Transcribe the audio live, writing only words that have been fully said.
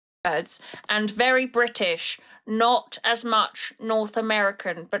words, and very British, not as much North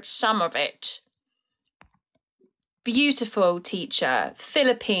American, but some of it. Beautiful teacher.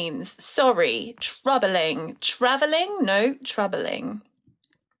 Philippines. Sorry. Troubling. Traveling? No, troubling.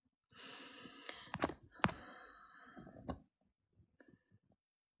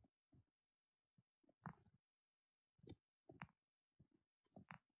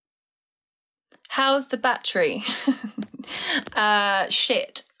 How's the battery?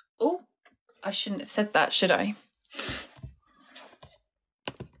 Shit. Oh, I shouldn't have said that, should I?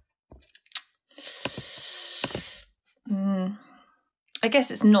 I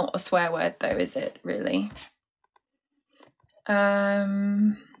guess it's not a swear word though, is it, really?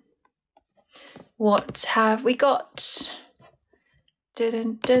 What have we got?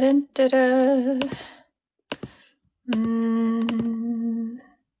 Dun, dun, dun, dun, dun.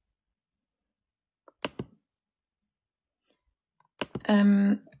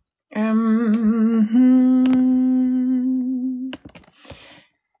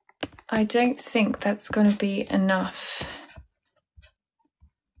 I don't think that's going to be enough.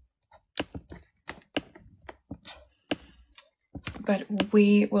 But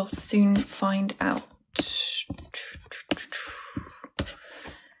we will soon find out.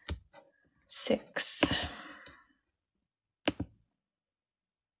 6.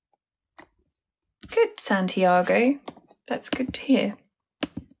 Good, Santiago. That's good to hear.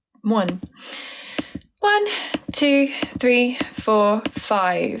 1. 1, 2, 3, 4,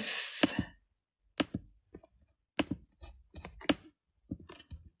 5.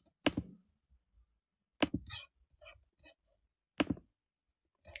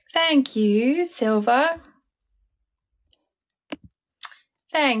 Thank you, Silva.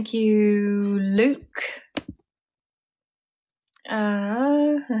 Thank you, Luke.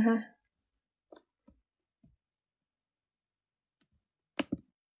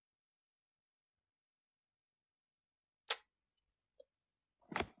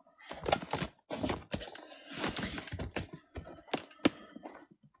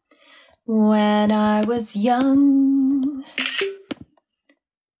 When I was young,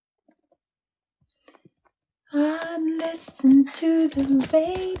 I listened to the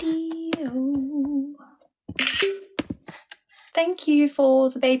radio. Thank you for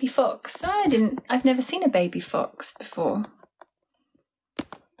the baby fox. I've never seen a baby fox before.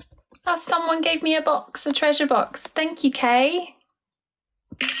 Oh, someone gave me a box, a treasure box. Thank you, Kay.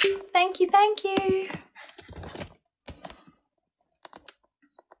 Thank you, thank you.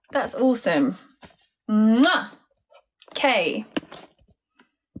 That's awesome. Mwah! Kay.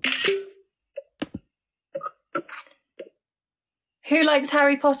 Who likes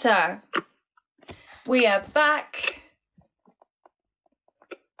Harry Potter? We are back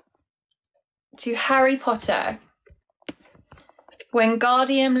to Harry Potter.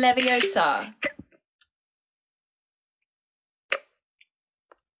 Wingardium Leviosa.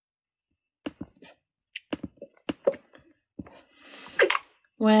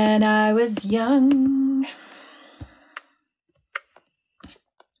 When I was young.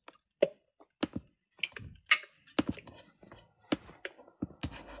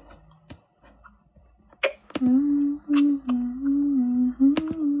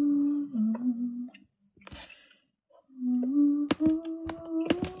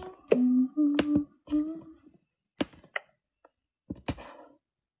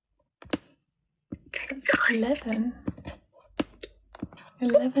 That's 11.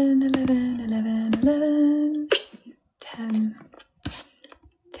 11, 11, 11, 11, 10,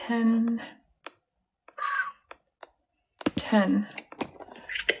 10, 10, 10,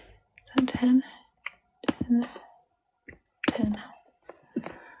 10, 10,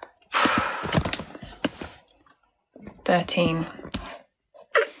 13.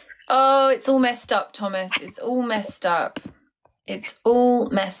 Oh, it's all messed up, Thomas. It's all messed up. It's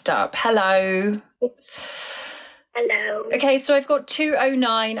all messed up. Hello. Hello. Okay, so I've got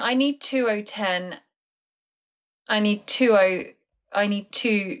 209. I need 2010. I need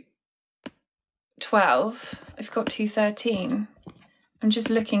 212. I've got 213. I'm just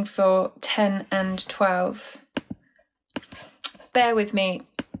looking for 10 and 12. Bear with me.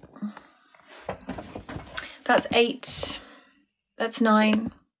 That's 8. That's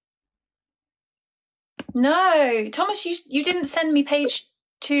 9. No, Thomas, you didn't send me page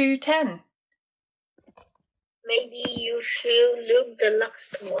 210. Maybe you should look the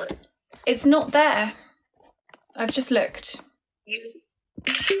last one. It's not there. I've just looked. The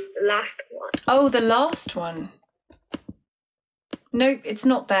last one. Oh, the last one. No, it's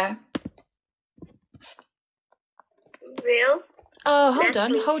not there. Real? Oh, hold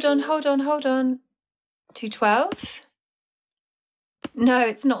on. 212? No,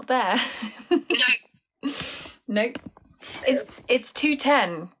 it's not there. Nope. It's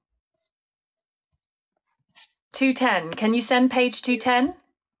 210. 210. Can you send page 210?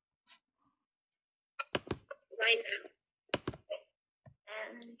 Right now.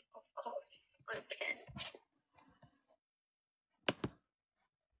 And of course, I can.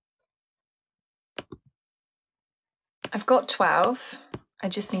 I've got 12. I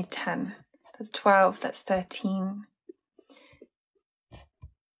just need 10. That's 12. That's 13.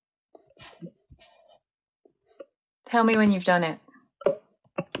 Tell me when you've done it.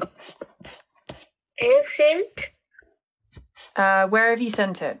 And sent? Where have you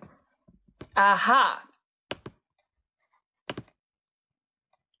sent it? Aha.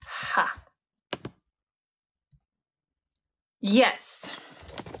 Ha. Yes.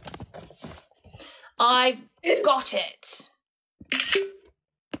 I've got it.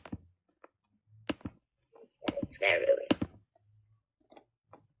 It's very real.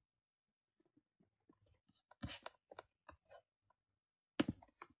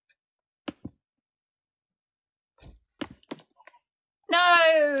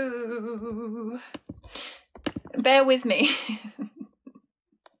 No. Bear with me.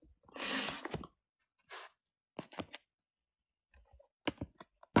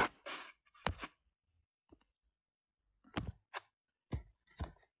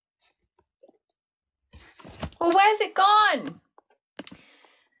 Well, where's it gone?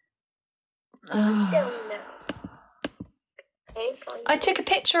 I don't know. I took a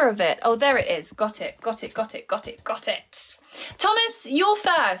picture of it. Oh, there it is. Got it. Got it. Got it. Got it. Got it. Thomas, you're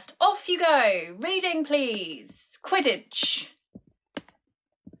first. Off you go. Reading, please. Quidditch.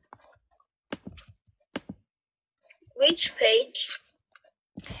 Which page?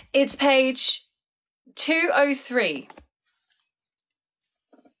 It's page 203.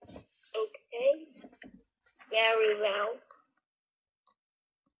 Okay. Very well.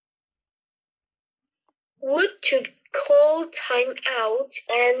 Wood to call time out,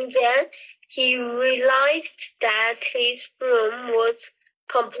 and then he realized that his room was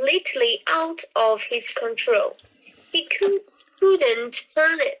completely out of his control. He couldn't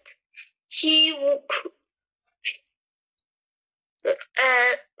turn it. He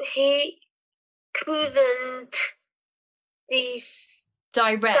couldn't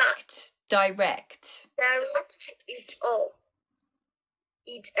Direct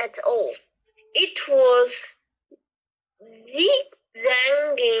it at all. It was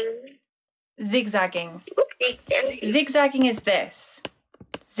Zigzagging. zigzagging. Zigzagging is this.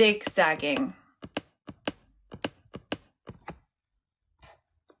 Zigzagging.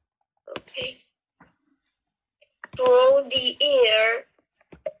 Okay. Through the air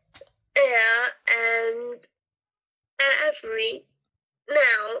and every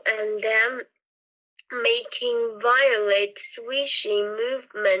now and then, making violent swishing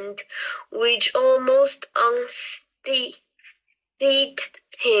movement which almost unseated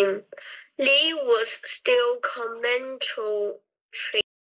him. Lee was still commentary